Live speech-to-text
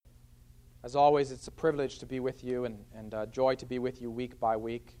As always, it's a privilege to be with you and a joy to be with you week by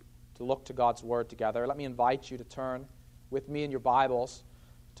week, to look to God's Word together. Let me invite you to turn with me in your Bibles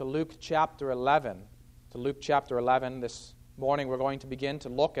to Luke chapter 11. To Luke chapter 11. This morning we're going to begin to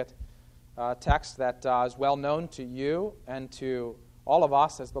look at a text that is well known to you and to all of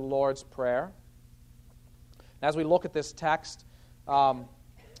us as the Lord's Prayer. As we look at this text,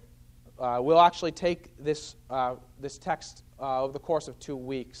 we'll actually take this text over the course of 2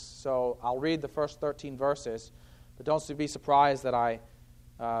 weeks. So I'll read the first 13 verses, but don't be surprised that I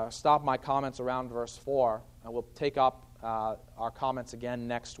stop my comments around verse 4. And we'll take up our comments again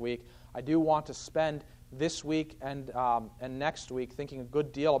next week. I do want to spend this week and next week thinking a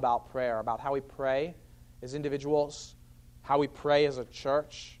good deal about prayer, about how we pray as individuals, how we pray as a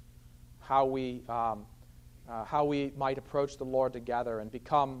church, how we might approach the Lord together and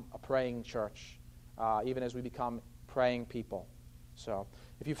become a praying church, even as we become praying people. So,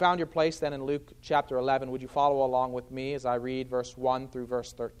 if you found your place then in Luke chapter 11, would you follow along with me as I read verse 1 through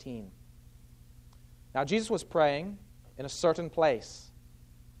verse 13? Now Jesus was praying in a certain place,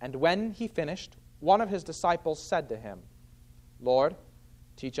 and when he finished, one of his disciples said to him, "Lord,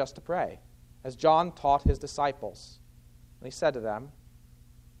 teach us to pray, as John taught his disciples." And he said to them,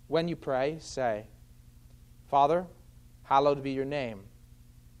 "When you pray, say, 'Father, hallowed be your name.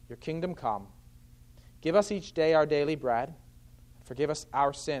 Your kingdom come. Give us each day our daily bread. Forgive us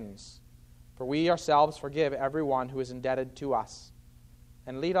our sins, for we ourselves forgive everyone who is indebted to us.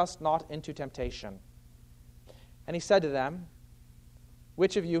 And lead us not into temptation.' And he said to them,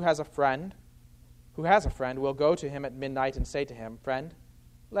 'Which of you has a friend? Who has a friend will go to him at midnight and say to him, "Friend,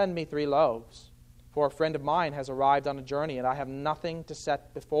 lend me 3 loaves, for a friend of mine has arrived on a journey, and I have nothing to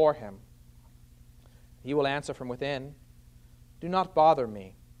set before him." He will answer from within, "Do not bother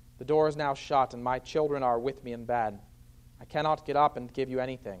me. The door is now shut, and my children are with me in bed. I cannot get up and give you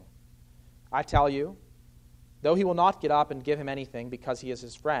anything." I tell you, though he will not get up and give him anything because he is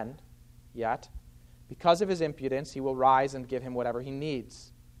his friend, yet, because of his impudence, he will rise and give him whatever he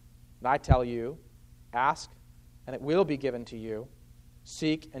needs. And I tell you, ask, and it will be given to you.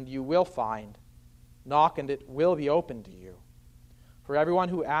 Seek, and you will find. Knock, and it will be opened to you. For everyone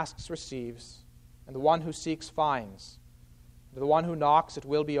who asks receives, and the one who seeks finds. To the one who knocks, it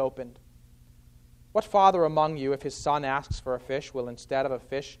will be opened. What father among you, if his son asks for a fish, will instead of a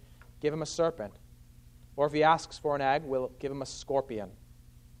fish give him a serpent? Or if he asks for an egg, will give him a scorpion?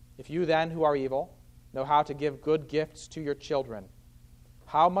 If you then, who are evil, know how to give good gifts to your children,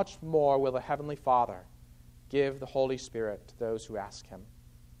 how much more will the Heavenly Father give the Holy Spirit to those who ask him?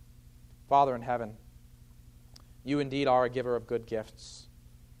 Father in heaven, you indeed are a giver of good gifts.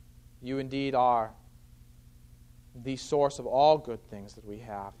 You indeed are the source of all good things that we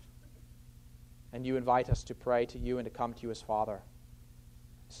have. And you invite us to pray to you and to come to you as Father.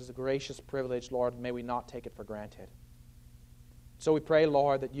 This is a gracious privilege, Lord. May we not take it for granted. So we pray,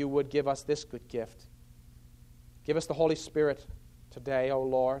 Lord, that you would give us this good gift. Give us the Holy Spirit today, O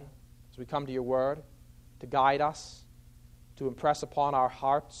Lord, as we come to your word, to guide us, to impress upon our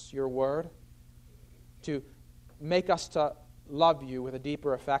hearts your word, to make us to love you with a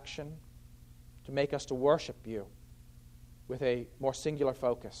deeper affection, to make us to worship you with a more singular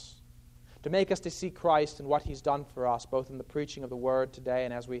focus, to make us to see Christ and what he's done for us, both in the preaching of the word today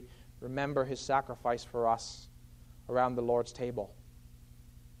and as we remember his sacrifice for us around the Lord's table.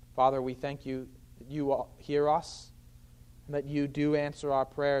 Father, we thank you that you hear us and that you do answer our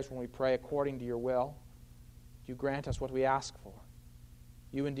prayers when we pray according to your will. You grant us what we ask for.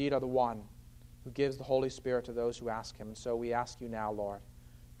 You indeed are the one who gives the Holy Spirit to those who ask him. And so we ask you now, Lord,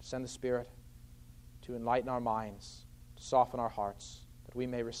 to send the Spirit to enlighten our minds, to soften our hearts, that we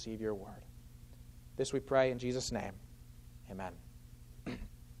may receive your word. This we pray in Jesus' name. Amen.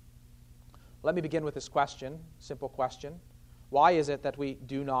 Let me begin with this question, simple question. Why is it that we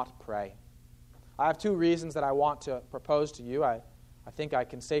do not pray? I have 2 reasons that I want to propose to you. I think I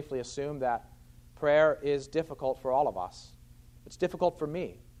can safely assume that prayer is difficult for all of us. It's difficult for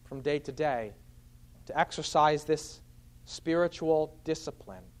me from day to day to exercise this spiritual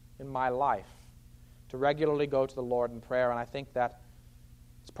discipline in my life, to regularly go to the Lord in prayer. And I think that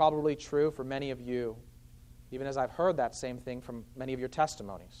it's probably true for many of you, even as I've heard that same thing from many of your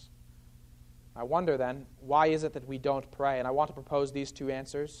testimonies. I wonder then, why is it that we don't pray? And I want to propose these 2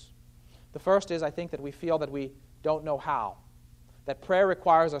 answers. The first is, I think that we feel that we don't know how, that prayer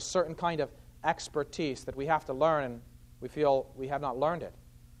requires a certain kind of expertise that we have to learn, and we feel we have not learned it.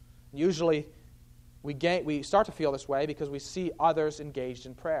 Usually, we start to feel this way because we see others engaged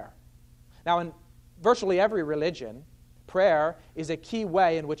in prayer. Now, in virtually every religion, prayer is a key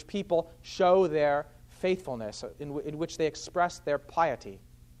way in which people show their faithfulness, in which they express their piety.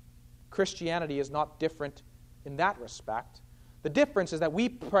 Christianity is not different in that respect. The difference is that we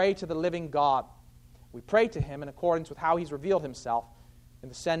pray to the living God. We pray to Him in accordance with how He's revealed Himself in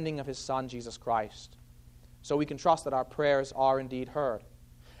the sending of His Son, Jesus Christ. So we can trust that our prayers are indeed heard.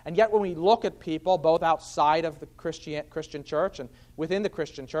 And yet when we look at people, both outside of the Christian church and within the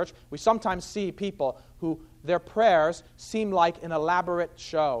Christian church, we sometimes see people who their prayers seem like an elaborate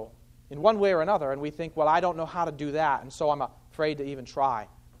show in one way or another, and we think, well, I don't know how to do that, and so I'm afraid to even try.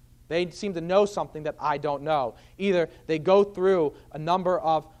 They seem to know something that I don't know. Either they go through a number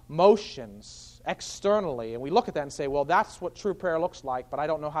of motions externally, and we look at that and say, well, that's what true prayer looks like, but I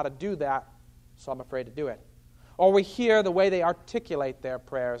don't know how to do that, so I'm afraid to do it. Or we hear the way they articulate their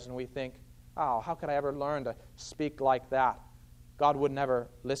prayers, and we think, oh, how could I ever learn to speak like that? God would never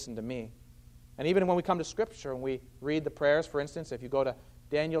listen to me. And even when we come to Scripture and we read the prayers, for instance, if you go to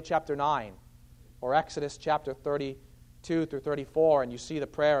Daniel chapter 9 or Exodus chapter 32 through 34, and you see the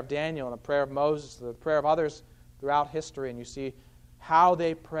prayer of Daniel and the prayer of Moses, the prayer of others throughout history, and you see how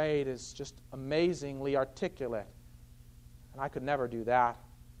they prayed is just amazingly articulate. And I could never do that.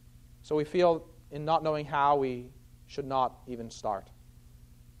 So we feel in not knowing how, we should not even start.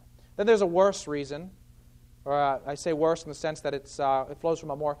 Then there's a worse reason, or I say worse in the sense that it flows from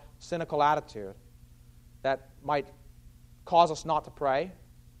a more cynical attitude that might cause us not to pray.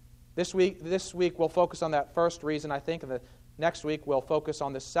 This week we'll focus on that first reason, I think, and the next week we'll focus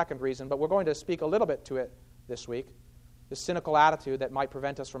on this second reason, but we're going to speak a little bit to it this week, this cynical attitude that might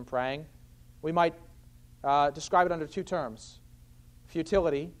prevent us from praying. We might describe it under two terms,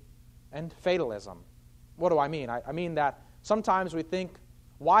 futility and fatalism. What do I mean? I mean that sometimes we think,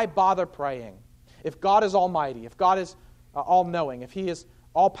 why bother praying? If God is almighty, if God is all-knowing, if He is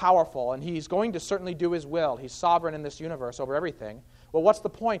all-powerful, and He's going to certainly do His will, He's sovereign in this universe over everything, well, what's the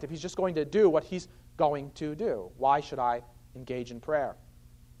point if He's just going to do what He's going to do? Why should I engage in prayer?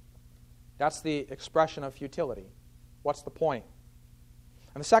 That's the expression of futility. What's the point?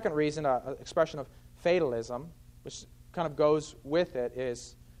 And the second reason, an expression of fatalism, which kind of goes with it,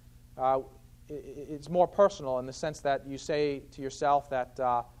 is it's more personal in the sense that you say to yourself that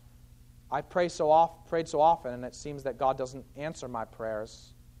I prayed so often, and it seems that God doesn't answer my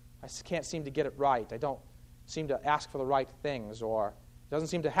prayers. I can't seem to get it right. I don't seem to ask for the right things, or it doesn't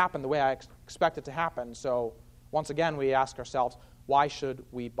seem to happen the way I expect it to happen. So once again, we ask ourselves, why should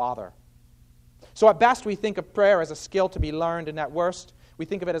we bother? So at best, we think of prayer as a skill to be learned, and at worst, we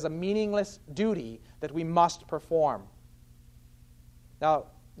think of it as a meaningless duty that we must perform. Now,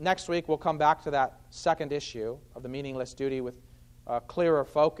 next week, we'll come back to that second issue of the meaningless duty with a clearer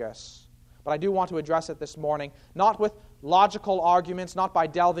focus. But I do want to address it this morning, not with logical arguments, not by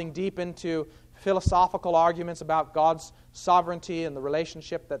delving deep into philosophical arguments about God's sovereignty and the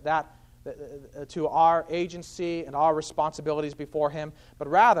relationship that to our agency and our responsibilities before Him, but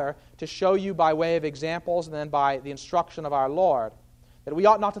rather to show you by way of examples and then by the instruction of our Lord that we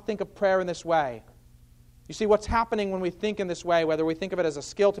ought not to think of prayer in this way. You see, what's happening when we think in this way, whether we think of it as a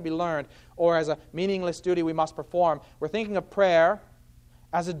skill to be learned or as a meaningless duty we must perform, we're thinking of prayer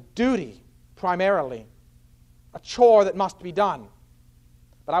as a duty, primarily, a chore that must be done.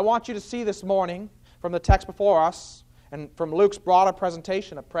 But I want you to see this morning from the text before us and from Luke's broader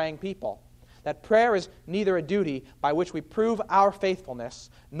presentation of praying people, that prayer is neither a duty by which we prove our faithfulness,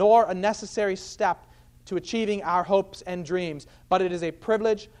 nor a necessary step to achieving our hopes and dreams, but it is a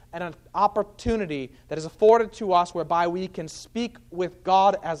privilege and an opportunity that is afforded to us whereby we can speak with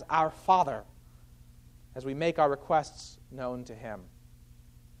God as our Father as we make our requests known to Him.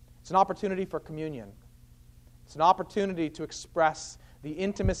 It's an opportunity for communion. It's an opportunity to express the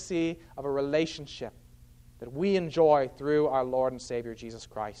intimacy of a relationship that we enjoy through our Lord and Savior, Jesus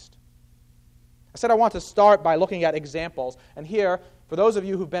Christ. I said I want to start by looking at examples. And here, for those of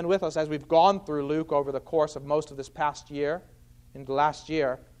you who've been with us as we've gone through Luke over the course of most of this past year, in the last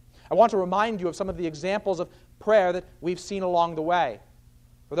year, I want to remind you of some of the examples of prayer that we've seen along the way.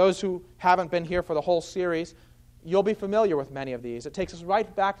 For those who haven't been here for the whole series, you'll be familiar with many of these. It takes us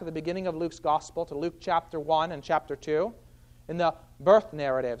right back to the beginning of Luke's Gospel, to Luke chapter 1 and chapter 2, in the birth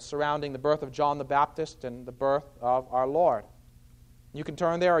narrative surrounding the birth of John the Baptist and the birth of our Lord. You can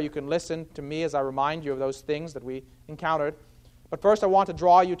turn there or you can listen to me as I remind you of those things that we encountered. But first I want to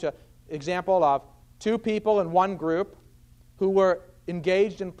draw you to an example of two people in one group who were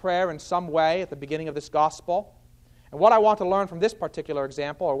engaged in prayer in some way at the beginning of this gospel. And what I want to learn from this particular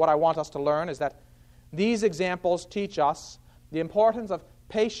example, or what I want us to learn, is that these examples teach us the importance of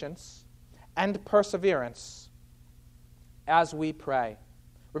patience and perseverance as we pray.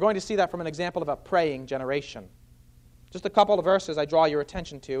 We're going to see that from an example of a praying generation. Just a couple of verses I draw your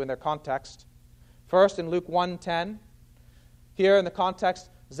attention to in their context. First, in Luke 1:10, here in the context,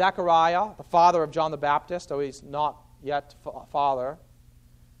 Zechariah, the father of John the Baptist, though he's not yet father,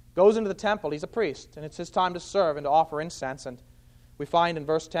 goes into the temple. He's a priest, and it's his time to serve and to offer incense. And we find in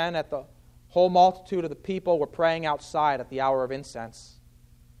verse 10 that the whole multitude of the people were praying outside at the hour of incense.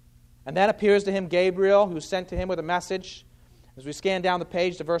 And then appears to him Gabriel, who sent to him with a message. As we scan down the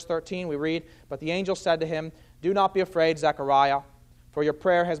page to verse 13, we read, "But the angel said to him, 'Do not be afraid, Zechariah, for your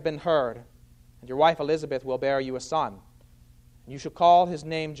prayer has been heard, and your wife Elizabeth will bear you a son. And you shall call his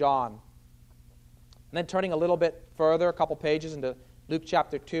name John.'" And then turning a little bit further, a couple pages into Luke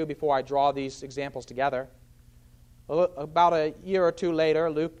chapter 2, before I draw these examples together. About a year or two later,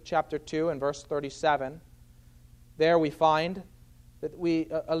 Luke chapter 2 and verse 37, there we find that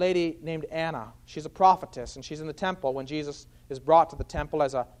a lady named Anna. She's a prophetess, and she's in the temple when Jesus is brought to the temple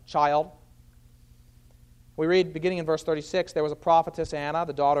as a child. We read, beginning in verse 36, "There was a prophetess Anna,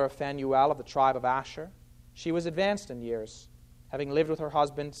 the daughter of Phanuel of the tribe of Asher. She was advanced in years, having lived with her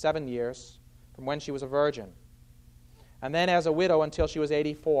husband 7 years, from when she was a virgin, and then as a widow until she was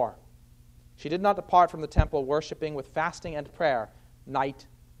 84. She did not depart from the temple, worshiping with fasting and prayer night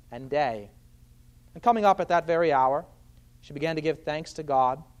and day. And coming up at that very hour, she began to give thanks to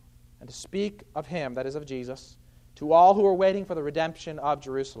God and to speak of him," that is of Jesus, "to all who were waiting for the redemption of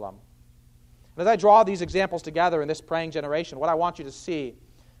Jerusalem." And as I draw these examples together in this praying generation, what I want you to see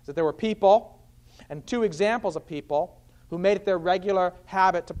is that there were people, and two examples of people, who made it their regular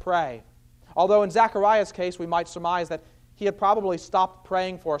habit to pray. Although in Zechariah's case, we might surmise that he had probably stopped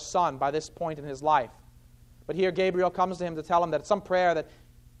praying for a son by this point in his life. But here Gabriel comes to him to tell him that some prayer that,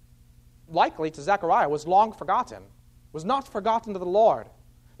 likely to Zechariah, was long forgotten, was not forgotten to the Lord,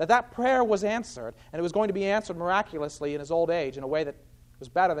 that prayer was answered, and it was going to be answered miraculously in his old age in a way that was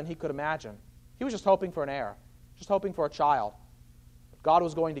better than he could imagine. He was just hoping for an heir, just hoping for a child. But God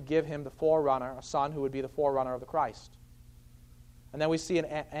was going to give him the forerunner, a son who would be the forerunner of the Christ. And then we see in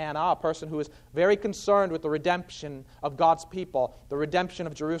Anna, a person who is very concerned with the redemption of God's people, the redemption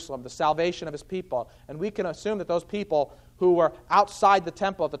of Jerusalem, the salvation of his people. And we can assume that those people who were outside the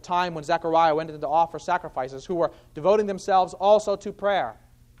temple at the time when Zechariah went in to offer sacrifices, who were devoting themselves also to prayer,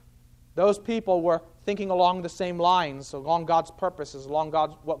 those people were thinking along the same lines, along God's purposes, along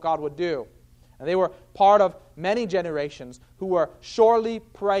what God would do. And they were part of many generations who were surely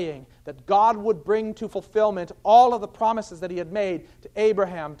praying that God would bring to fulfillment all of the promises that he had made to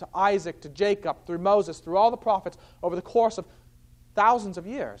Abraham, to Isaac, to Jacob, through Moses, through all the prophets over the course of thousands of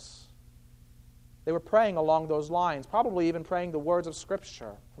years. They were praying along those lines, probably even praying the words of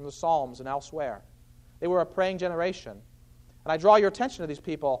Scripture from the Psalms and elsewhere. They were a praying generation. And I draw your attention to these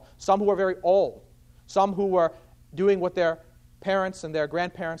people, some who were very old, some who were doing what their parents and their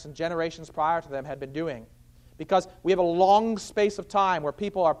grandparents and generations prior to them had been doing. Because we have a long space of time where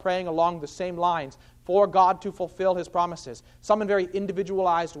people are praying along the same lines for God to fulfill his promises. Some in very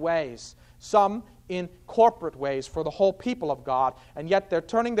individualized ways, some in corporate ways for the whole people of God, and yet they're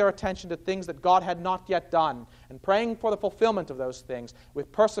turning their attention to things that God had not yet done and praying for the fulfillment of those things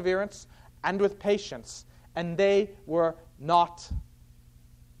with perseverance and with patience. And they were not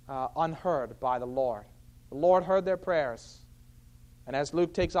unheard by the Lord. The Lord heard their prayers. And as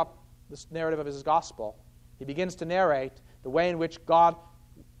Luke takes up this narrative of his gospel, he begins to narrate the way in which God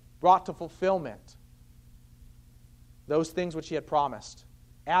brought to fulfillment those things which he had promised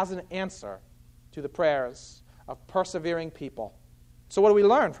as an answer to the prayers of persevering people. So what do we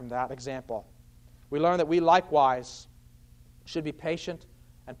learn from that example? We learn that we likewise should be patient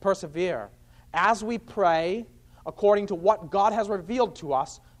and persevere as we pray according to what God has revealed to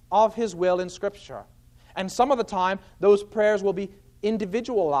us of his will in Scripture. And some of the time, those prayers will be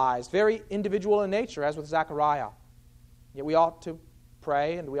individualized, very individual in nature, as with Zechariah. Yet we ought to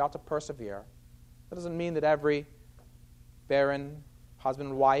pray and we ought to persevere. That doesn't mean that every barren husband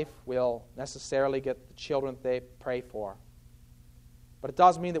and wife will necessarily get the children that they pray for. But it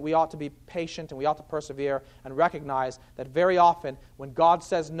does mean that we ought to be patient and we ought to persevere and recognize that very often when God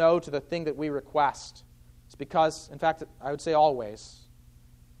says no to the thing that we request, it's because, in fact, I would say always,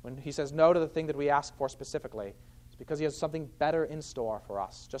 when he says no to the thing that we ask for specifically, it's because he has something better in store for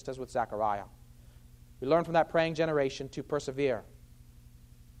us, just as with Zechariah. We learn from that praying generation to persevere.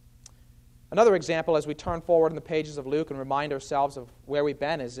 Another example, as we turn forward in the pages of Luke and remind ourselves of where we've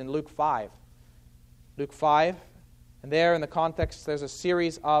been, is in Luke 5. Luke 5, and there in the context there's a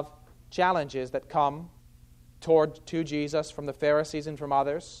series of challenges that come to Jesus from the Pharisees and from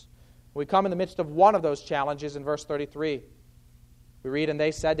others. We come in the midst of one of those challenges in verse 33. We read, "And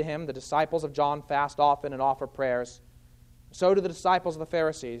they said to him, the disciples of John fast often and offer prayers. So do the disciples of the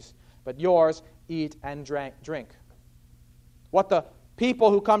Pharisees, but yours eat and drink." What the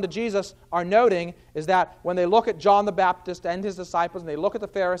people who come to Jesus are noting is that when they look at John the Baptist and his disciples, and they look at the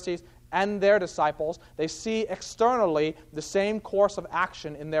Pharisees and their disciples, they see externally the same course of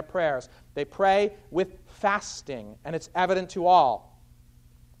action in their prayers. They pray with fasting, and it's evident to all.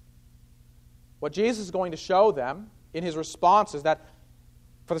 What Jesus is going to show them in his response is that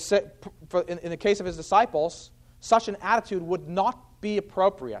in the case of his disciples, such an attitude would not be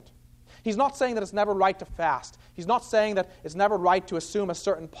appropriate. He's not saying that it's never right to fast. He's not saying that it's never right to assume a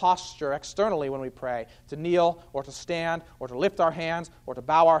certain posture externally when we pray, to kneel or to stand or to lift our hands or to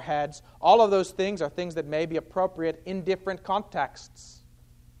bow our heads. All of those things are things that may be appropriate in different contexts.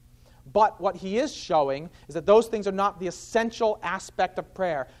 But what he is showing is that those things are not the essential aspect of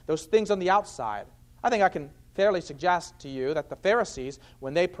prayer, those things on the outside. I think I can fairly suggest to you that the Pharisees,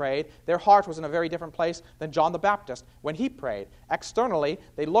 when they prayed, their heart was in a very different place than John the Baptist when he prayed. Externally,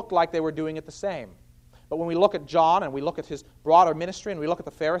 they looked like they were doing it the same. But when we look at John and we look at his broader ministry and we look at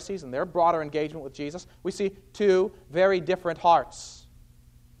the Pharisees and their broader engagement with Jesus, we see two very different hearts.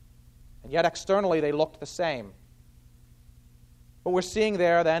 And yet externally, they looked the same. What we're seeing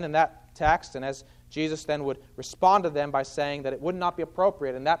there then in that text, and as Jesus then would respond to them by saying that it would not be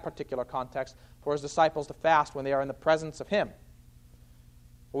appropriate in that particular context for his disciples to fast when they are in the presence of him.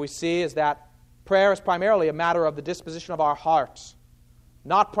 What we see is that prayer is primarily a matter of the disposition of our hearts,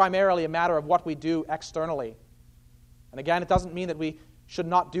 not primarily a matter of what we do externally. And again, it doesn't mean that we should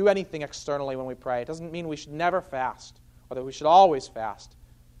not do anything externally when we pray. It doesn't mean we should never fast or that we should always fast.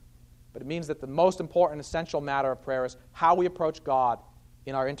 But it means that the most important, essential matter of prayer is how we approach God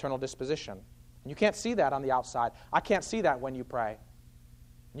in our internal disposition. And you can't see that on the outside. I can't see that when you pray.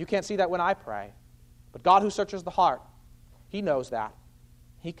 You can't see that when I pray. But God who searches the heart, he knows that.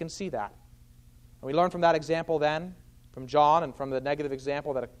 He can see that. And we learn from that example then, from John and from the negative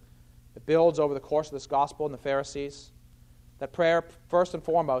example that it builds over the course of this gospel in the Pharisees, that prayer, first and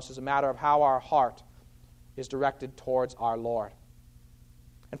foremost, is a matter of how our heart is directed towards our Lord.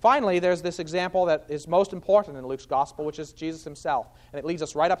 And finally, there's this example that is most important in Luke's gospel, which is Jesus himself. And it leads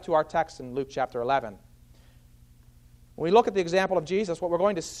us right up to our text in Luke chapter 11. When we look at the example of Jesus, what we're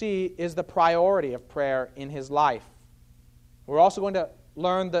going to see is the priority of prayer in his life. We're also going to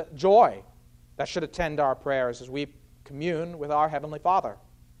learn the joy that should attend our prayers as we commune with our Heavenly Father.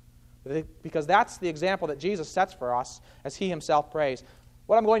 Because that's the example that Jesus sets for us as he himself prays.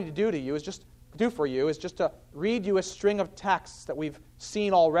 What I'm going to do for you is just to read you a string of texts that we've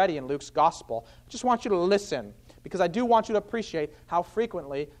seen already in Luke's gospel. I just want you to listen, because I do want you to appreciate how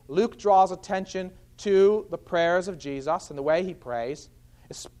frequently Luke draws attention to the prayers of Jesus and the way he prays,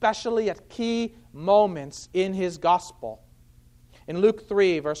 especially at key moments in his gospel. In Luke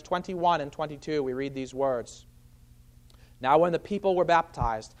 3, verse 21 and 22, we read these words. Now when the people were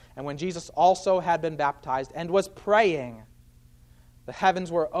baptized, and when Jesus also had been baptized and was praying, the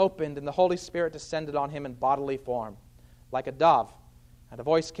heavens were opened, and the Holy Spirit descended on him in bodily form, like a dove. And a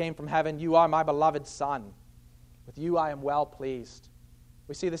voice came from heaven, "You are my beloved Son. With you I am well pleased."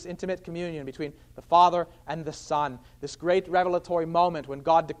 We see this intimate communion between the Father and the Son, this great revelatory moment when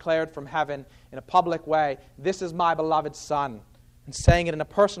God declared from heaven in a public way, "This is my beloved Son," and saying it in a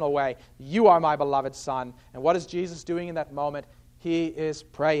personal way, "You are my beloved Son." And what is Jesus doing in that moment? He is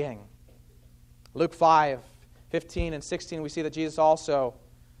praying. Luke 5:15 and 16, we see that Jesus also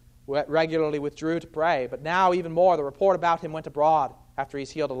regularly withdrew to pray. But now, even more, the report about him went abroad after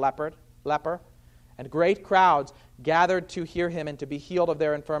he's healed a leper, and great crowds gathered to hear him and to be healed of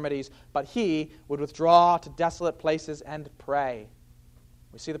their infirmities. But he would withdraw to desolate places and pray.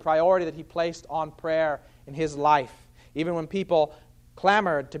 We see the priority that he placed on prayer in his life. Even when people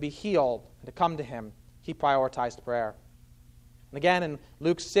clamored to be healed and to come to him, he prioritized prayer. And again, in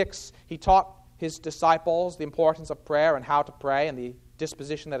Luke 6, he taught his disciples the importance of prayer and how to pray and the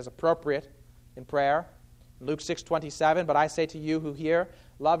disposition that is appropriate in prayer. In Luke 6:27, "But I say to you who hear,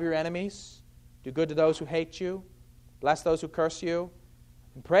 love your enemies, do good to those who hate you, bless those who curse you,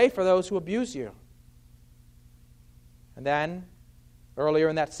 and pray for those who abuse you." And then, earlier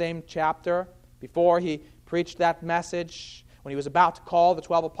in that same chapter, before he preached that message, when he was about to call the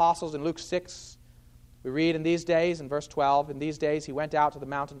 12 apostles in Luke 6, we read in these days, in verse 12, "In these days he went out to the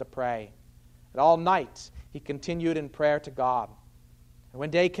mountain to pray. And all night he continued in prayer to God. And when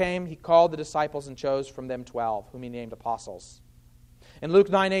day came, he called the disciples and chose from them 12, whom he named apostles." In Luke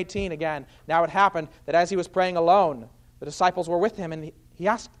 9:18 again, "Now it happened that as he was praying alone, the disciples were with him, and he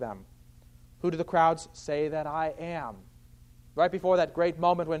asked them, 'Who do the crowds say that I am?'" Right before that great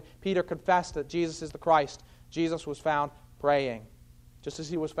moment when Peter confessed that Jesus is the Christ, Jesus was found praying, just as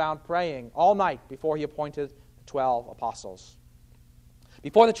he was found praying all night before he appointed the 12 apostles.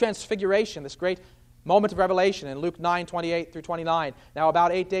 Before the Transfiguration, this great Moment of revelation in Luke 9:28 through 29. Now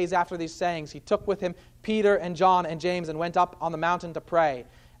about 8 days after these sayings, he took with him Peter and John and James and went up on the mountain to pray.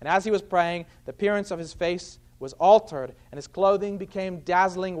 And as he was praying, the appearance of his face was altered, and his clothing became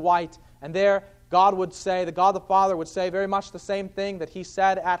dazzling white. And there God would say, the God the Father would say very much the same thing that he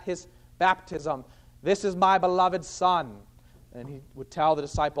said at his baptism. This is my beloved Son. And he would tell the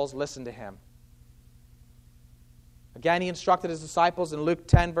disciples, listen to him. Again, he instructed his disciples in Luke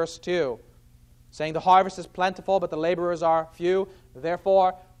 10, verse 2, saying, the harvest is plentiful, but the laborers are few.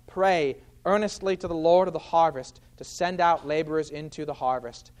 Therefore, pray earnestly to the Lord of the harvest to send out laborers into the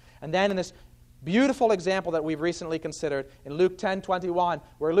harvest. And then in this beautiful example that we've recently considered in Luke 10:21,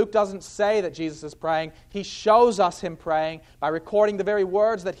 where Luke doesn't say that Jesus is praying, he shows us him praying by recording the very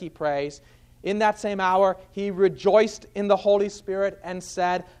words that he prays. In that same hour, he rejoiced in the Holy Spirit and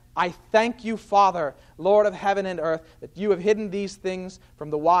said, I thank you, Father, Lord of heaven and earth, that you have hidden these things from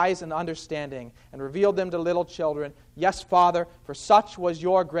the wise and understanding and revealed them to little children. Yes, Father, for such was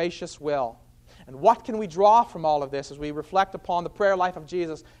your gracious will. And what can we draw from all of this as we reflect upon the prayer life of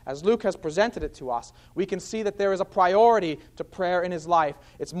Jesus as Luke has presented it to us? We can see that there is a priority to prayer in his life.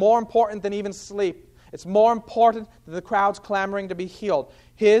 It's more important than even sleep. It's more important than the crowds clamoring to be healed.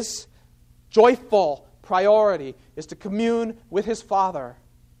 His joyful priority is to commune with his Father.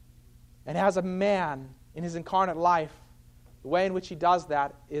 And as a man in his incarnate life, the way in which he does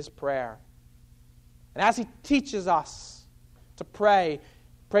that is prayer. And as he teaches us to pray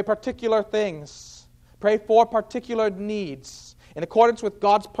particular things, pray for particular needs, in accordance with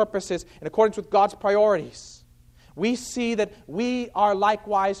God's purposes, in accordance with God's priorities, we see that we are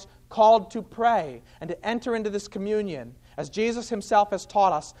likewise called to pray and to enter into this communion as Jesus himself has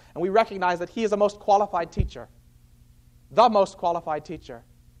taught us, and we recognize that he is the most qualified teacher. The most qualified teacher.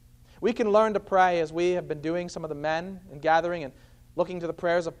 We can learn to pray as we have been doing, some of the men in gathering and looking to the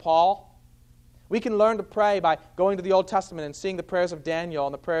prayers of Paul. We can learn to pray by going to the Old Testament and seeing the prayers of Daniel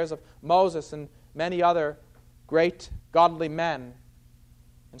and the prayers of Moses and many other great godly men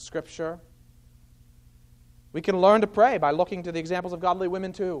in Scripture. We can learn to pray by looking to the examples of godly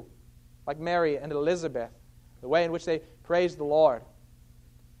women too, like Mary and Elizabeth, the way in which they praised the Lord.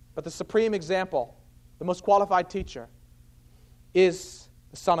 But the supreme example, the most qualified teacher, is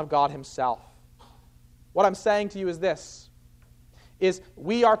the Son of God himself. What I'm saying to you is this, is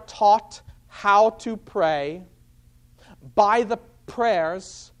we are taught how to pray by the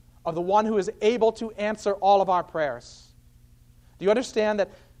prayers of the one who is able to answer all of our prayers. Do you understand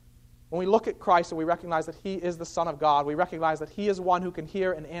that when we look at Christ and we recognize that he is the Son of God, we recognize that he is one who can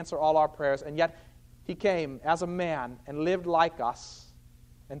hear and answer all our prayers, and yet he came as a man and lived like us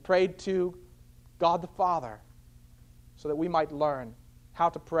and prayed to God the Father so that we might learn how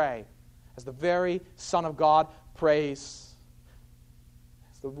to pray as the very Son of God prays,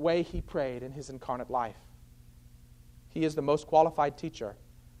 as the way he prayed in his incarnate life. He is the most qualified teacher.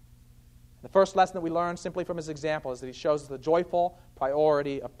 The first lesson that we learn simply from his example is that he shows us the joyful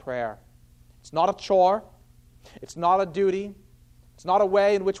priority of prayer. It's not a chore. It's not a duty. It's not a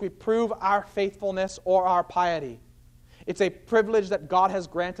way in which we prove our faithfulness or our piety. It's a privilege that God has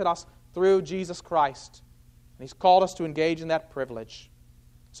granted us through Jesus Christ. And he's called us to engage in that privilege.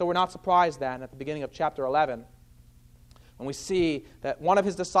 So we're not surprised then at the beginning of chapter 11 when we see that one of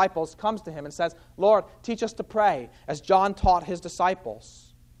his disciples comes to him and says, Lord, teach us to pray as John taught his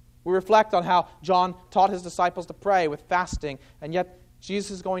disciples. We reflect on how John taught his disciples to pray with fasting, and yet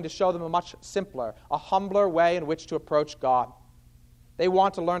Jesus is going to show them a much simpler, a humbler way in which to approach God. They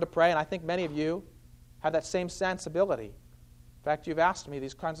want to learn to pray, and I think many of you have that same sensibility. In fact, you've asked me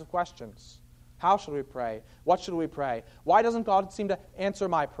these kinds of questions. How should we pray? What should we pray? Why doesn't God seem to answer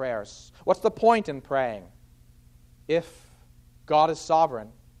my prayers? What's the point in praying if God is sovereign?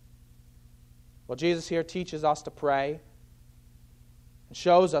 Well, Jesus here teaches us to pray and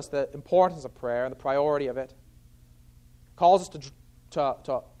shows us the importance of prayer and the priority of it. Calls us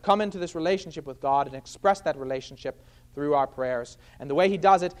to come into this relationship with God and express that relationship through our prayers. And the way he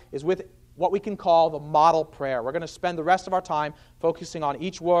does it is with what we can call the model prayer. We're going to spend the rest of our time focusing on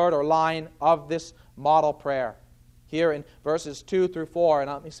each word or line of this model prayer here in verses 2 through 4, and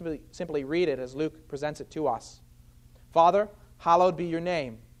let me simply read it as Luke presents it to us. Father, hallowed be your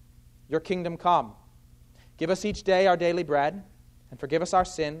name. Your kingdom come. Give us each day our daily bread, and forgive us our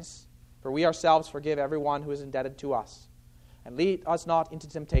sins, for we ourselves forgive everyone who is indebted to us. And lead us not into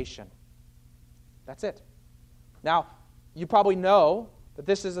temptation. That's it. Now, you probably know that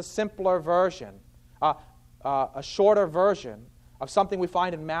this is a simpler version, a shorter version of something we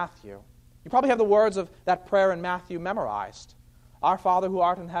find in Matthew. You probably have the words of that prayer in Matthew memorized. Our Father who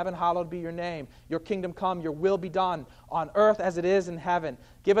art in heaven, hallowed be your name. Your kingdom come, your will be done, on earth as it is in heaven.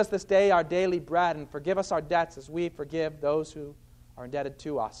 Give us this day our daily bread, and forgive us our debts as we forgive those who are indebted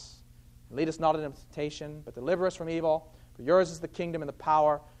to us. And lead us not into temptation, but deliver us from evil. For yours is the kingdom and the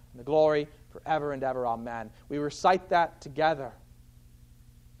power and the glory forever and ever. Amen. We recite that together.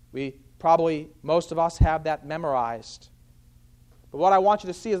 Most of us have that memorized. But what I want you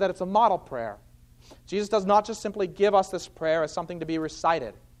to see is that it's a model prayer. Jesus does not just simply give us this prayer as something to be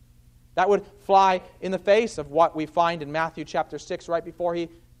recited. That would fly in the face of what we find in Matthew chapter 6 right before he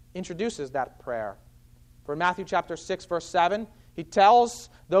introduces that prayer. For Matthew chapter 6, verse 7, he tells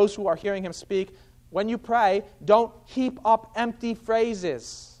those who are hearing him speak, when you pray, don't heap up empty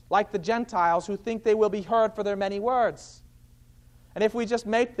phrases like the Gentiles who think they will be heard for their many words. And if we just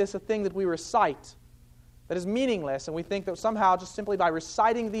make this a thing that we recite that is meaningless, and we think that somehow just simply by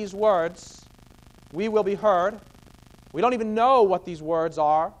reciting these words we will be heard, we don't even know what these words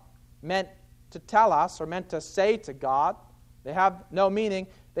are meant to tell us or meant to say to God. They have no meaning.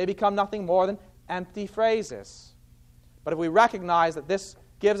 They become nothing more than empty phrases. But if we recognize that this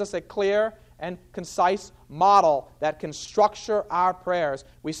gives us a clear and concise model that can structure our prayers,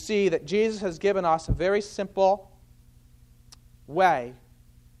 we see that Jesus has given us a very simple way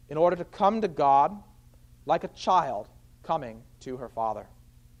in order to come to God like a child coming to her father.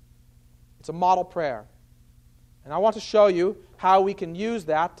 It's a model prayer. And I want to show you how we can use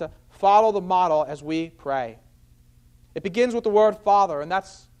that to follow the model as we pray. It begins with the word Father, and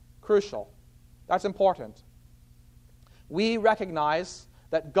that's crucial. That's important. We recognize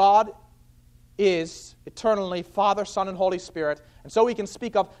that God is eternally Father, Son, and Holy Spirit, and so we can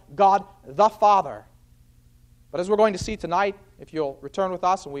speak of God the Father. But as we're going to see tonight, if you'll return with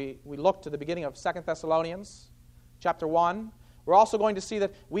us and we look to the beginning of 2 Thessalonians chapter 1, we're also going to see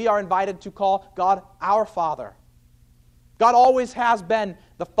that we are invited to call God our Father. God always has been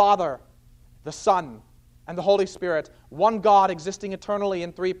the Father, the Son, and the Holy Spirit, one God existing eternally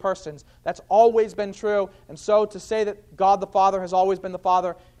in three persons. That's always been true, and so to say that God the Father has always been the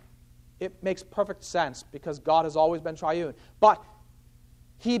Father, it makes perfect sense because God has always been triune. But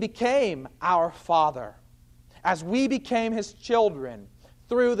He became our Father as we became His children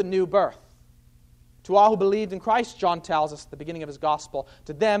through the new birth. To all who believed in Christ, John tells us at the beginning of his gospel,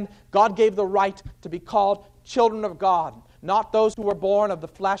 to them God gave the right to be called children of God, not those who were born of the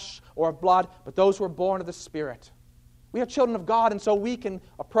flesh or of blood, but those who were born of the Spirit. We are children of God, and so we can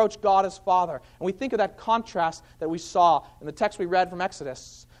approach God as Father. And we think of that contrast that we saw in the text we read from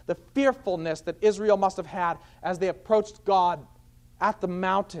Exodus, the fearfulness that Israel must have had as they approached God at the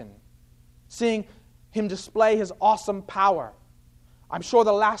mountain, seeing Him display His awesome power. I'm sure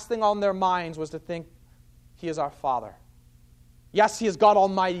the last thing on their minds was to think, He is our Father. Yes, He is God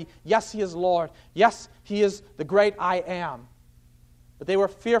Almighty. Yes, He is Lord. Yes, He is the great I Am. But they were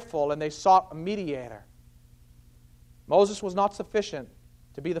fearful and they sought a mediator. Moses was not sufficient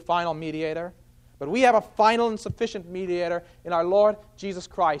to be the final mediator, but we have a final and sufficient mediator in our Lord Jesus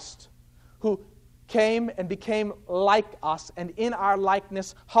Christ, who came and became like us, and in our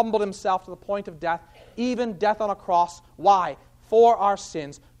likeness humbled Himself to the point of death, even death on a cross. Why? For our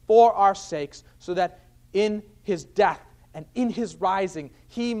sins, for our sakes, so that in His death and in His rising,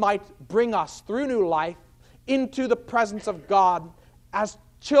 He might bring us through new life into the presence of God as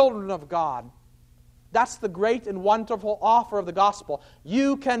children of God. That's the great and wonderful offer of the gospel.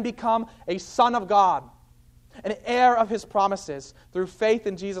 You can become a son of God, an heir of His promises through faith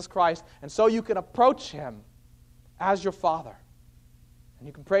in Jesus Christ, and so you can approach Him as your Father. And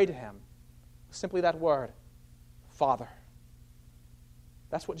you can pray to Him with simply that word, Father.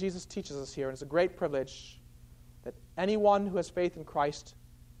 That's what Jesus teaches us here, and it's a great privilege that anyone who has faith in Christ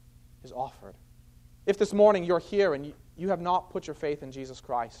is offered. If this morning you're here and you have not put your faith in Jesus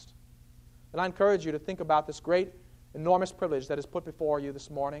Christ, then I encourage you to think about this great, enormous privilege that is put before you this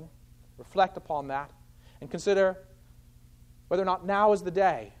morning. Reflect upon that and consider whether or not now is the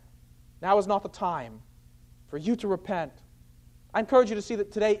day, now is not the time for you to repent. I encourage you to see that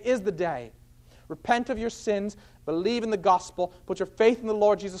today is the day. Repent of your sins, believe in the gospel, put your faith in the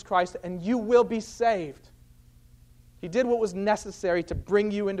Lord Jesus Christ, and you will be saved. He did what was necessary to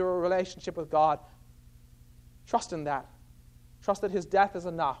bring you into a relationship with God. Trust in that. Trust that His death is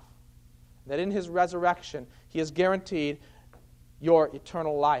enough. That in His resurrection, He has guaranteed your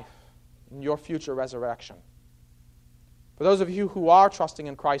eternal life and your future resurrection. For those of you who are trusting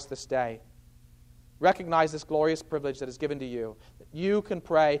in Christ this day, recognize this glorious privilege that is given to you, that you can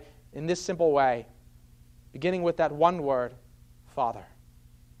pray in this simple way, beginning with that one word, Father.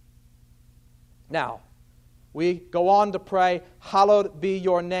 Now, we go on to pray, hallowed be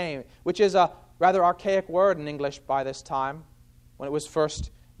your name, which is a rather archaic word in English by this time. when it was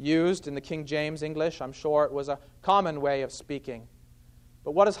first used in the King James English. I'm sure it was a common way of speaking.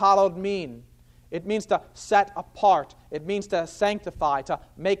 But what does hallowed mean? It means to set apart. It means to sanctify, to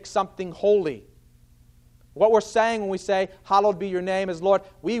make something holy. What we're saying when we say, hallowed be your name, is, Lord,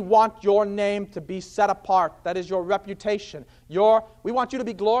 we want your name to be set apart. That is your reputation. We want you to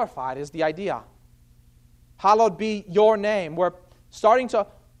be glorified, is the idea. Hallowed be your name. We're starting to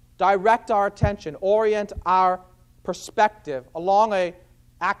direct our attention, orient our perspective along an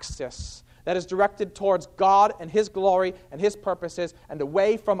axis that is directed towards God and His glory and His purposes and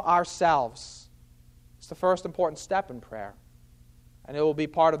away from ourselves. It's the first important step in prayer. And it will be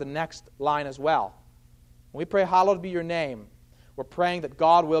part of the next line as well. When we pray, hallowed be your name, we're praying that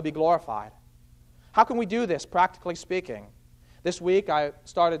God will be glorified. How can we do this, practically speaking? This week I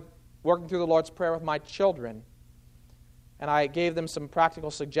started working through the Lord's Prayer with my children, and I gave them some practical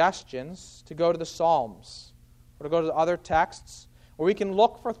suggestions to go to the Psalms or to go to the other texts where we can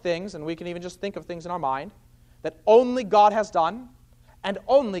look for things, and we can even just think of things in our mind, that only God has done and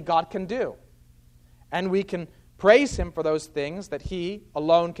only God can do. And we can praise Him for those things that He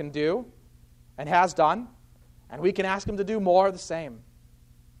alone can do and has done, and we can ask Him to do more of the same.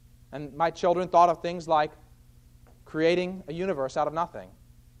 And my children thought of things like creating a universe out of nothing.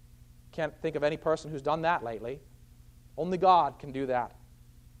 Can't think of any person who's done that lately. Only God can do that.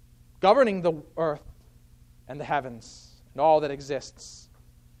 Governing the earth and the heavens and all that exists.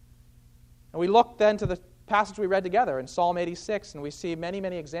 And we look then to the passage we read together in Psalm 86, and we see many,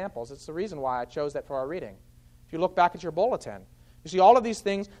 many examples. It's the reason why I chose that for our reading. If you look back at your bulletin, you see all of these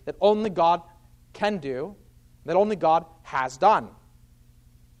things that only God can do, that only God has done.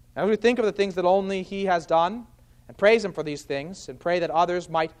 And as we think of the things that only He has done, and praise Him for these things, and pray that others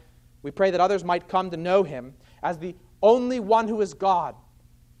might come to know Him as the only one who is God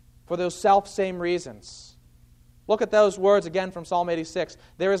for those self-same reasons. Look at those words again from Psalm 86.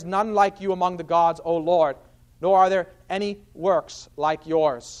 There is none like you among the gods, O Lord, nor are there any works like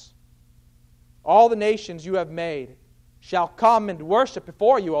yours. All the nations you have made shall come and worship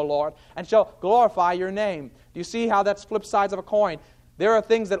before you, O Lord, and shall glorify your name. Do you see how that's flip sides of a coin? There are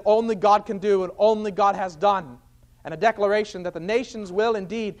things that only God can do and only God has done. And a declaration that the nations will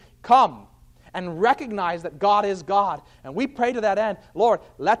indeed come and recognize that God is God. And we pray to that end, Lord,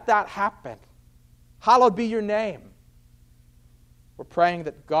 let that happen. Hallowed be your name. We're praying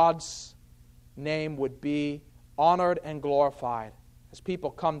that God's name would be honored and glorified as people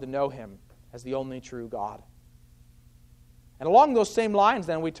come to know Him as the only true God. And along those same lines,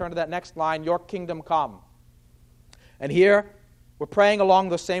 then, we turn to that next line, your kingdom come. And here, we're praying along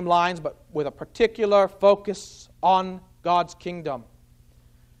those same lines, but with a particular focus on God's kingdom.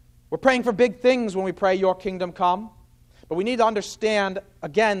 We're praying for big things when we pray, your kingdom come. But we need to understand,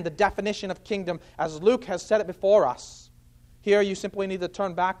 again, the definition of kingdom as Luke has said it before us. Here, you simply need to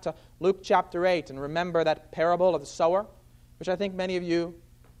turn back to Luke chapter 8 and remember that parable of the sower, which I think many of you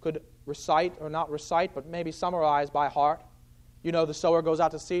could recite, or not recite, but maybe summarize by heart. You know, the sower goes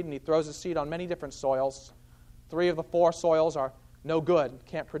out to seed, and he throws his seed on many different soils. 3 of the 4 soils are no good,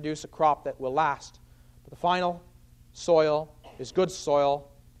 can't produce a crop that will last. But the final soil is good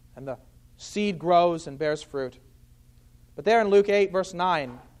soil, and the seed grows and bears fruit. But there in Luke 8, verse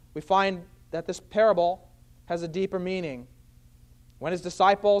 9, we find that this parable has a deeper meaning. When His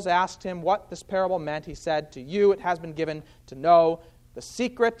disciples asked Him what this parable meant, He said, to you it has been given to know the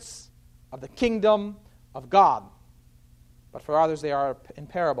secrets of the kingdom of God. But for others they are in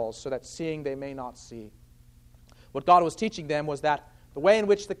parables, so that seeing they may not see. What God was teaching them was that the way in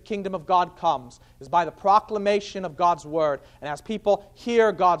which the kingdom of God comes is by the proclamation of God's word. And as people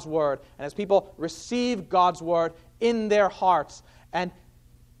hear God's word, and as people receive God's word in their hearts, and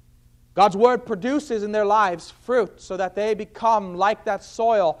God's word produces in their lives fruit so that they become like that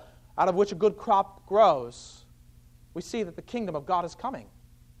soil out of which a good crop grows, we see that the kingdom of God is coming.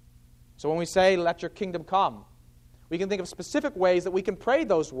 So when we say, let your kingdom come, we can think of specific ways that we can pray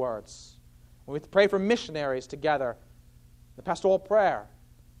those words. When we pray for missionaries together, the pastoral prayer,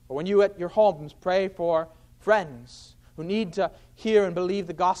 or when you at your homes pray for friends who need to hear and believe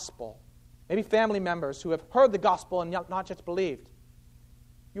the gospel, maybe family members who have heard the gospel and not yet believed.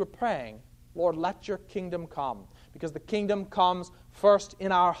 You are praying, Lord, let your kingdom come, because the kingdom comes first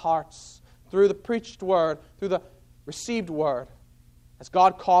in our hearts, through the preached word, through the received word, as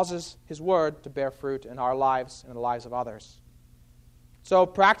God causes His word to bear fruit in our lives and in the lives of others. So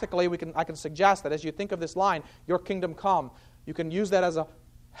practically, I can suggest that as you think of this line, your kingdom come, you can use that as a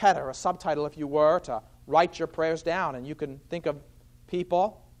header, a subtitle, if you were, to write your prayers down. And you can think of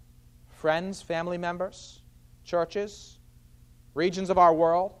people, friends, family members, churches, regions of our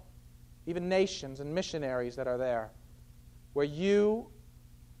world, even nations and missionaries that are there. where you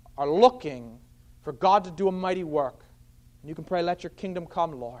are looking for God to do a mighty work. And you can pray, let your kingdom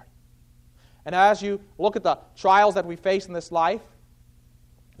come, Lord. And as you look at the trials that we face in this life,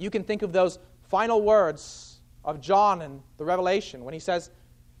 you can think of those final words of John in the Revelation when he says,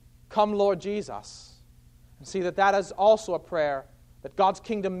 come, Lord Jesus. And see that that is also a prayer that God's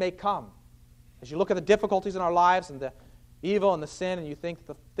kingdom may come. As you look at the difficulties in our lives and the evil and the sin, and you think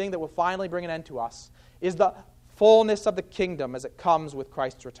the thing that will finally bring an end to us is the fullness of the kingdom as it comes with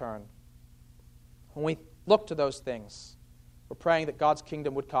Christ's return. When we look to those things, we're praying that God's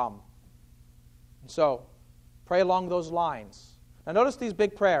kingdom would come. And so, pray along those lines. Now notice these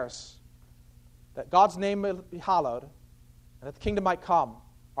big prayers, that God's name may be hallowed, and that the kingdom might come,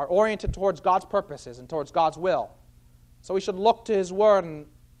 are oriented towards God's purposes and towards God's will. So we should look to His Word and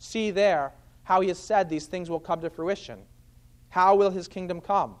see there how He has said these things will come to fruition. How will His kingdom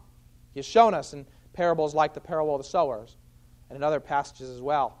come? He has shown us in parables like the parable of the sowers and in other passages as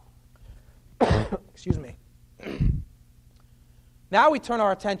well. Excuse me. Now we turn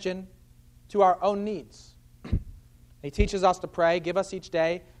our attention to our own needs. He teaches us to pray, give us each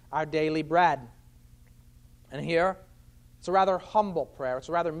day our daily bread. And here, it's a rather humble prayer. It's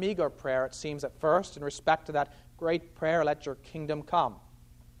a rather meager prayer, it seems at first, in respect to that great prayer, let your kingdom come.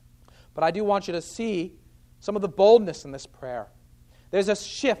 But I do want you to see some of the boldness in this prayer. There's a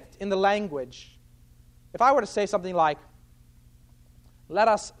shift in the language. If I were to say something like, let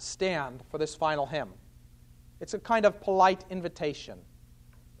us stand for this final hymn, it's a kind of polite invitation.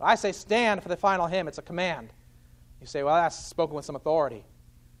 When I say stand for the final hymn, it's a command. You say, well, that's spoken with some authority.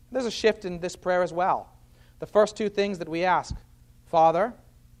 There's a shift in this prayer as well. The first two things that we ask, Father,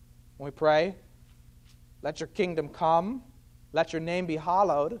 when we pray, let your kingdom come, let your name be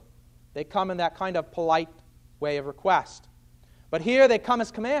hallowed, they come in that kind of polite way of request. But here they come as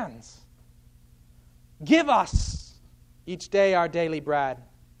commands. Give us each day our daily bread.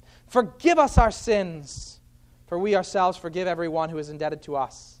 Forgive us our sins, for we ourselves forgive everyone who is indebted to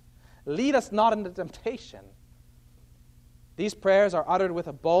us. Lead us not into temptation. These prayers are uttered with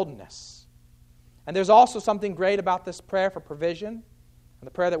a boldness. And there's also something great about this prayer for provision, and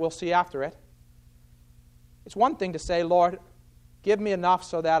the prayer that we'll see after it. It's one thing to say, Lord, give me enough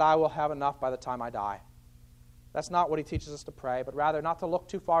so that I will have enough by the time I die. That's not what he teaches us to pray, but rather not to look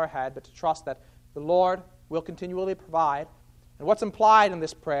too far ahead, but to trust that the Lord will continually provide. And what's implied in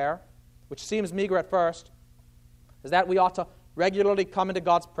this prayer, which seems meager at first, is that we ought to regularly come into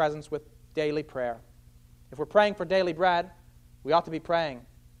God's presence with daily prayer. If we're praying for daily bread, we ought to be praying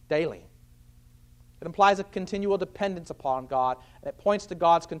daily. It implies a continual dependence upon God, and it points to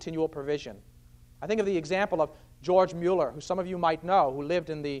God's continual provision. I think of the example of George Mueller, who some of you might know, who lived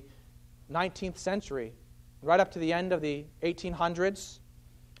in the 19th century, right up to the end of the 1800s.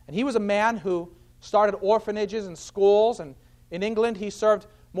 And he was a man who started orphanages and schools, and in England he served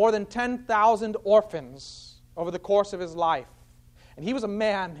more than 10,000 orphans over the course of his life. And he was a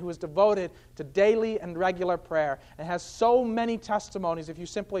man who was devoted to daily and regular prayer and has so many testimonies. If you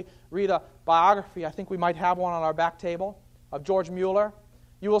simply read a biography, I think we might have one on our back table, of George Mueller,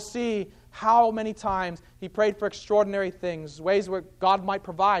 you will see how many times he prayed for extraordinary things, ways where God might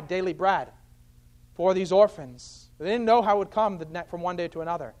provide daily bread for these orphans. They didn't know how it would come from one day to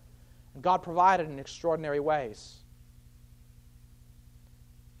another. And God provided in extraordinary ways.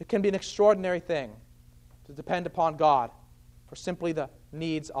 It can be an extraordinary thing to depend upon God for simply the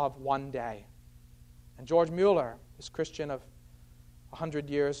needs of one day. And George Mueller, this Christian of 100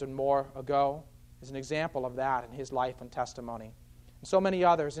 years and more ago, is an example of that in his life and testimony. And so many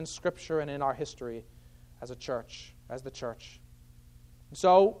others in Scripture and in our history as a church, as the church. And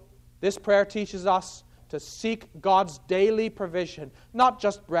so, this prayer teaches us to seek God's daily provision, not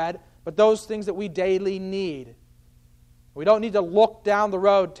just bread, but those things that we daily need. We don't need to look down the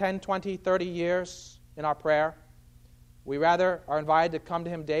road 10, 20, 30 years in our prayer. We rather are invited to come to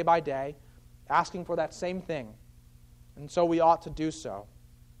Him day by day, asking for that same thing. And so we ought to do so.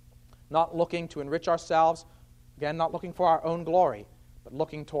 Not looking to enrich ourselves, again, not looking for our own glory, but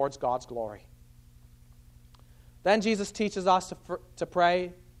looking towards God's glory. Then Jesus teaches us to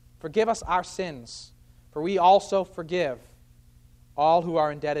pray, forgive us our sins, for we also forgive all who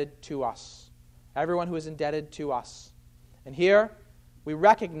are indebted to us. Everyone who is indebted to us. And here we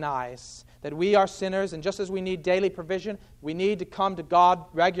recognize that we are sinners, and just as we need daily provision, we need to come to God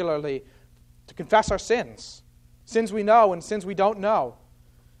regularly to confess our sins. Sins we know and sins we don't know.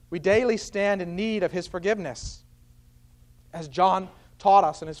 We daily stand in need of His forgiveness. As John taught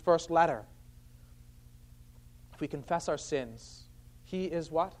us in his first letter, if we confess our sins, He is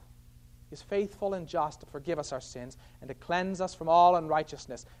what? He is faithful and just to forgive us our sins and to cleanse us from all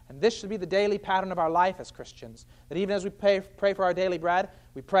unrighteousness. And this should be the daily pattern of our life as Christians. That even as we pray for our daily bread,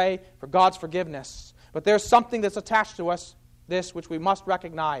 we pray for God's forgiveness. But there's something that's attached to us, this which we must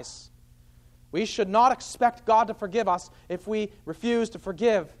recognize. We should not expect God to forgive us if we refuse to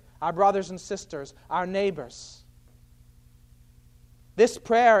forgive our brothers and sisters, our neighbors. This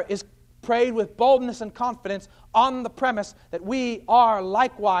prayer is prayed with boldness and confidence on the premise that we are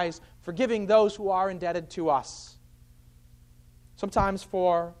likewise forgiving those who are indebted to us. Sometimes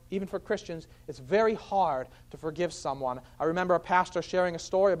even for Christians, it's very hard to forgive someone. I remember a pastor sharing a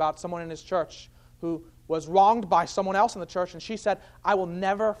story about someone in his church who was wronged by someone else in the church, and she said, "I will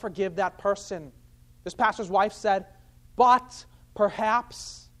never forgive that person." This pastor's wife said, "But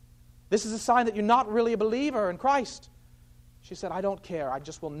perhaps this is a sign that you're not really a believer in Christ." She said, "I don't care. I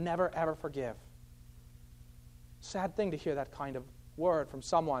just will never, ever forgive." Sad thing to hear that kind of word from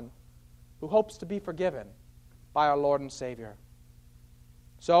someone who hopes to be forgiven by our Lord and Savior.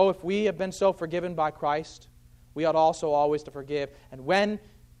 So if we have been so forgiven by Christ, we ought also always to forgive. And when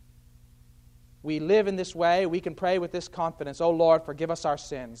we live in this way, we can pray with this confidence, "O Lord, forgive us our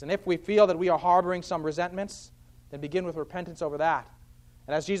sins." And if we feel that we are harboring some resentments, then begin with repentance over that.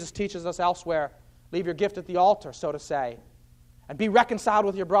 And as Jesus teaches us elsewhere, leave your gift at the altar, so to say, and be reconciled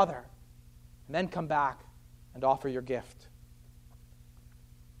with your brother, and then come back and offer your gift.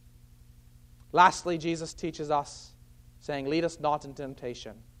 Lastly, Jesus teaches us, saying, "Lead us not into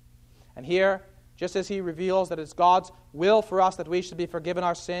temptation." And here, just as he reveals that it's God's will for us that we should be forgiven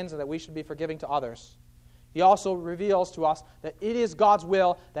our sins and that we should be forgiving to others, he also reveals to us that it is God's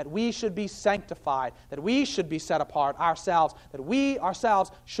will that we should be sanctified, that we should be set apart ourselves, that we ourselves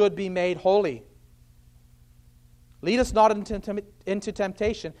should be made holy. "Lead us not into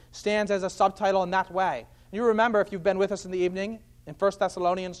temptation" stands as a subtitle in that way. You remember, if you've been with us in the evening, in 1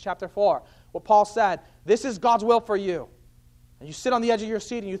 Thessalonians chapter 4, what Paul said, this is God's will for you. And you sit on the edge of your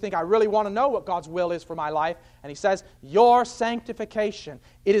seat and you think, I really want to know what God's will is for my life. And he says, your sanctification.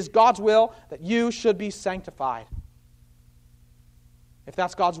 It is God's will that you should be sanctified. If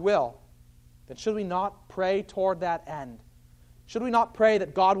that's God's will, then should we not pray toward that end? Should we not pray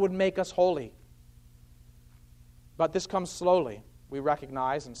that God would make us holy? But this comes slowly, we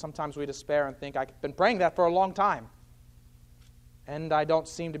recognize, and sometimes we despair and think, I've been praying that for a long time, and I don't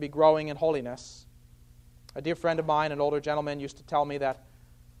seem to be growing in holiness. A dear friend of mine, an older gentleman, used to tell me that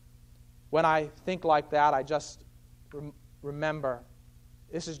when I think like that, I just remember,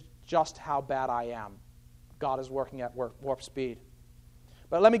 this is just how bad I am. God is working at warp speed.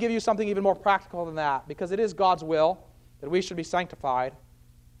 But let me give you something even more practical than that, because it is God's will that we should be sanctified,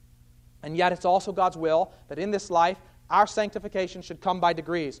 and yet it's also God's will that in this life, our sanctification should come by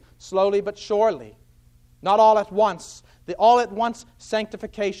degrees, slowly but surely, not all at once. The all-at-once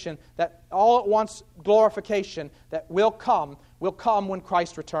sanctification, that all-at-once glorification that will come when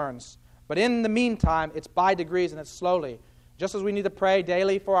Christ returns. But in the meantime, it's by degrees and it's slowly. Just as we need to pray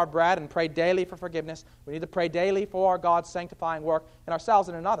daily for our bread and pray daily for forgiveness, we need to pray daily for God's sanctifying work in ourselves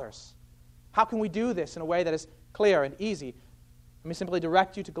and in others. How can we do this in a way that is clear and easy? Let me simply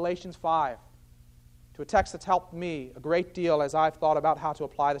direct you to Galatians 5, to a text that's helped me a great deal as I've thought about how to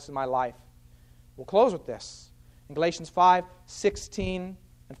apply this in my life. We'll close with this. In Galatians 5:16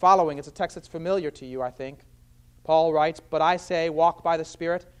 and following, it's a text that's familiar to you, I think. Paul writes, "But I say, walk by the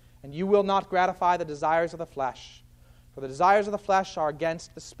Spirit, and you will not gratify the desires of the flesh. For the desires of the flesh are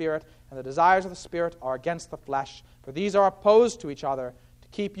against the Spirit, and the desires of the Spirit are against the flesh. For these are opposed to each other, to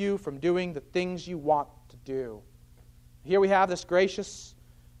keep you from doing the things you want to do." Here we have this gracious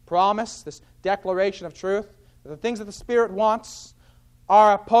promise, this declaration of truth, that the things that the Spirit wants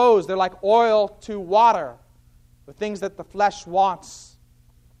are opposed. They're like oil to water, the things that the flesh wants.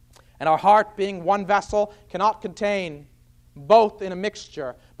 And our heart, being one vessel, cannot contain both in a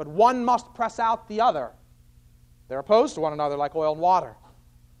mixture, but one must press out the other. They're opposed to one another like oil and water.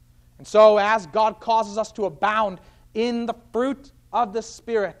 And so as God causes us to abound in the fruit of the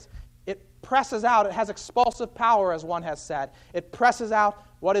Spirit, it presses out, it has expulsive power, as one has said. It presses out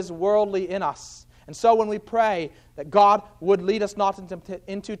what is worldly in us. And so when we pray that God would lead us not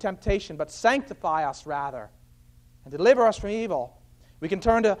into temptation, but sanctify us rather, and deliver us from evil, we can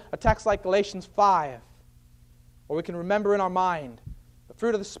turn to a text like Galatians 5, or we can remember in our mind the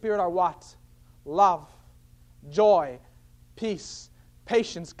fruit of the Spirit are what? Love, joy, peace,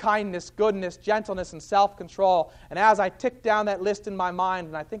 patience, kindness, goodness, gentleness, and self-control. And as I tick down that list in my mind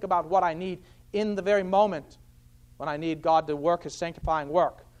and I think about what I need in the very moment when I need God to work His sanctifying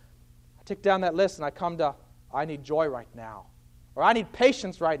work, I tick down that list and I come to, I need joy right now. Or I need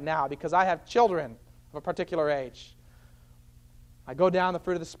patience right now because I have children of a particular age. I go down the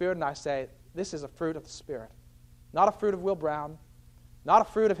fruit of the Spirit and I say, this is a fruit of the Spirit. Not a fruit of Will Brown, not a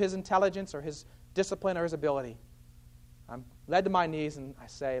fruit of his intelligence or his discipline or his ability. I'm led to my knees and I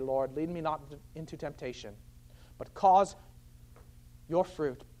say, Lord, lead me not into temptation, but cause your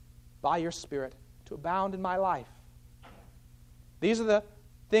fruit by your Spirit to abound in my life. These are the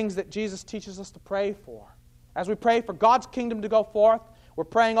things that Jesus teaches us to pray for. As we pray for God's kingdom to go forth, we're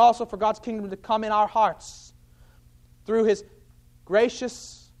praying also for God's kingdom to come in our hearts through His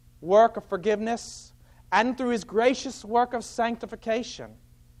gracious work of forgiveness and through His gracious work of sanctification.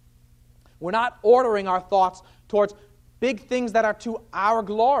 We're not ordering our thoughts towards big things that are to our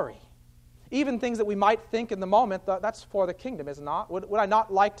glory. Even things that we might think in the moment, that's for the kingdom, is it not? Would I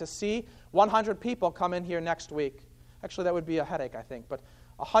not like to see 100 people come in here next week? Actually, that would be a headache, I think. But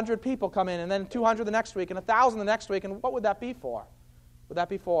 100 people come in, and then 200 the next week, and 1,000 the next week. And what would that be for? Would that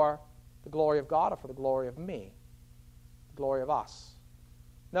be for the glory of God or for the glory of me? The glory of us?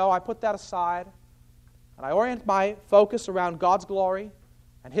 No, I put that aside, and I orient my focus around God's glory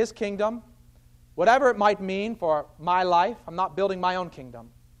and His kingdom. Whatever it might mean for my life, I'm not building my own kingdom.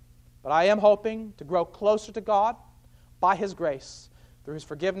 But I am hoping to grow closer to God by His grace, through His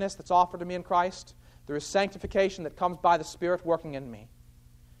forgiveness that's offered to me in Christ, through His sanctification that comes by the Spirit working in me.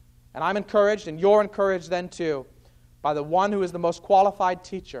 And I'm encouraged, and you're encouraged then too, by the one who is the most qualified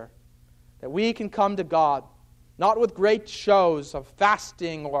teacher, that we can come to God, not with great shows of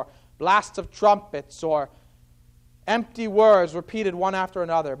fasting or blasts of trumpets or empty words repeated one after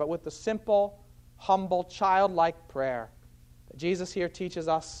another, but with the simple, humble, childlike prayer that Jesus here teaches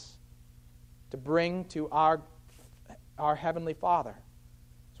us to bring to our Heavenly Father.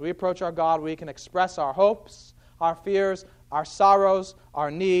 As we approach our God, we can express our hopes, our fears, our sorrows, our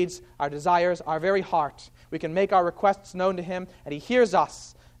needs, our desires, our very heart. We can make our requests known to Him, and He hears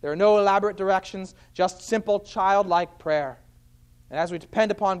us. There are no elaborate directions, just simple, childlike prayer. And as we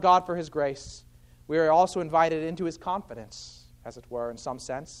depend upon God for His grace, we are also invited into His confidence, as it were, in some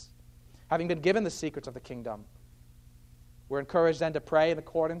sense. Having been given the secrets of the kingdom, we're encouraged then to pray in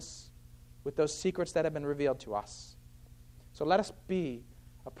accordance with those secrets that have been revealed to us. So let us be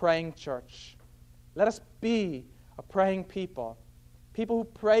a praying church. Let us be a praying people. People who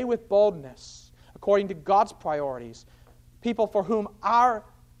pray with boldness according to God's priorities. People for whom our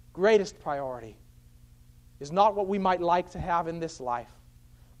greatest priority is not what we might like to have in this life,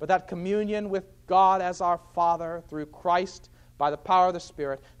 but that communion with God as our Father through Christ by the power of the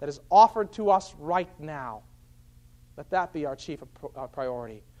Spirit that is offered to us right now. Let that be our chief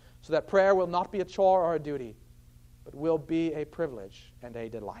priority, so that prayer will not be a chore or a duty, but will be a privilege and a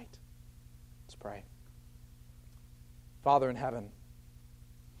delight. Let's pray. Father in heaven,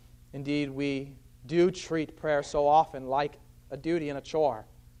 indeed we do treat prayer so often like a duty and a chore,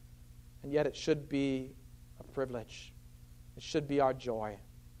 and yet it should be a privilege. It should be our joy.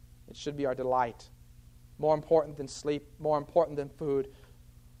 It should be our delight. More important than sleep, more important than food.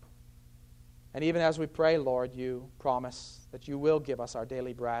 And even as we pray, Lord, you promise that you will give us our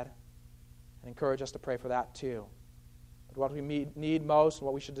daily bread, and encourage us to pray for that too. But what we need most, and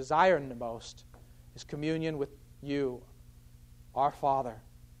what we should desire the most, is communion with you, our Father,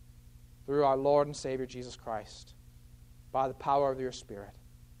 through our Lord and Savior Jesus Christ, by the power of your Spirit.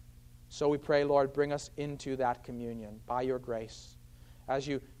 So we pray, Lord, bring us into that communion by your grace, as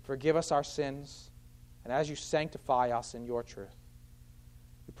you forgive us our sins, and as you sanctify us in your truth.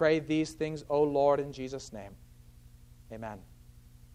 We pray these things, O Lord, in Jesus' name. Amen.